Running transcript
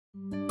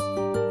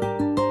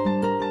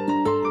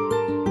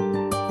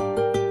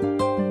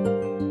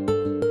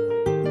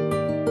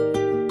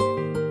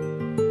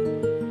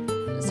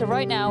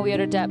right now we are at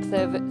a depth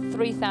of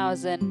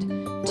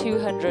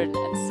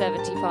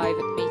 3,275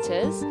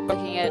 meters,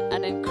 looking at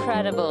an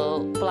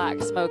incredible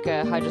black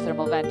smoker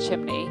hydrothermal vent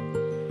chimney.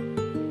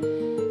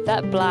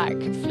 That black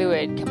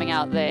fluid coming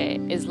out there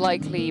is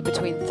likely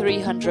between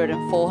 300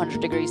 and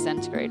 400 degrees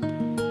centigrade.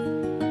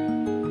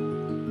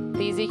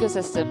 These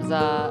ecosystems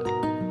are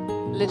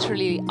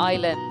literally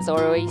islands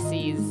or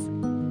oases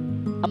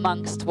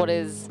amongst what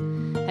is,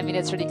 I mean,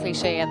 it's really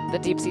cliche, and the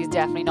deep sea is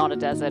definitely not a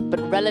desert, but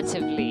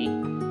relatively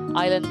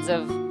islands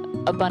of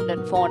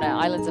abundant fauna,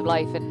 islands of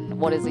life in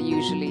what is a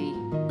usually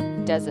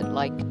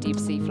desert-like deep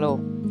sea floor.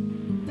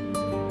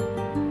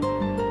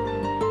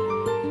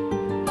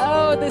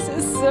 Oh, this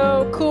is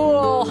so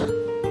cool.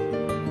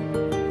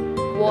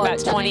 What About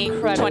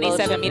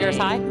 27 meters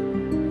high,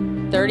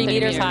 30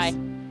 meters high.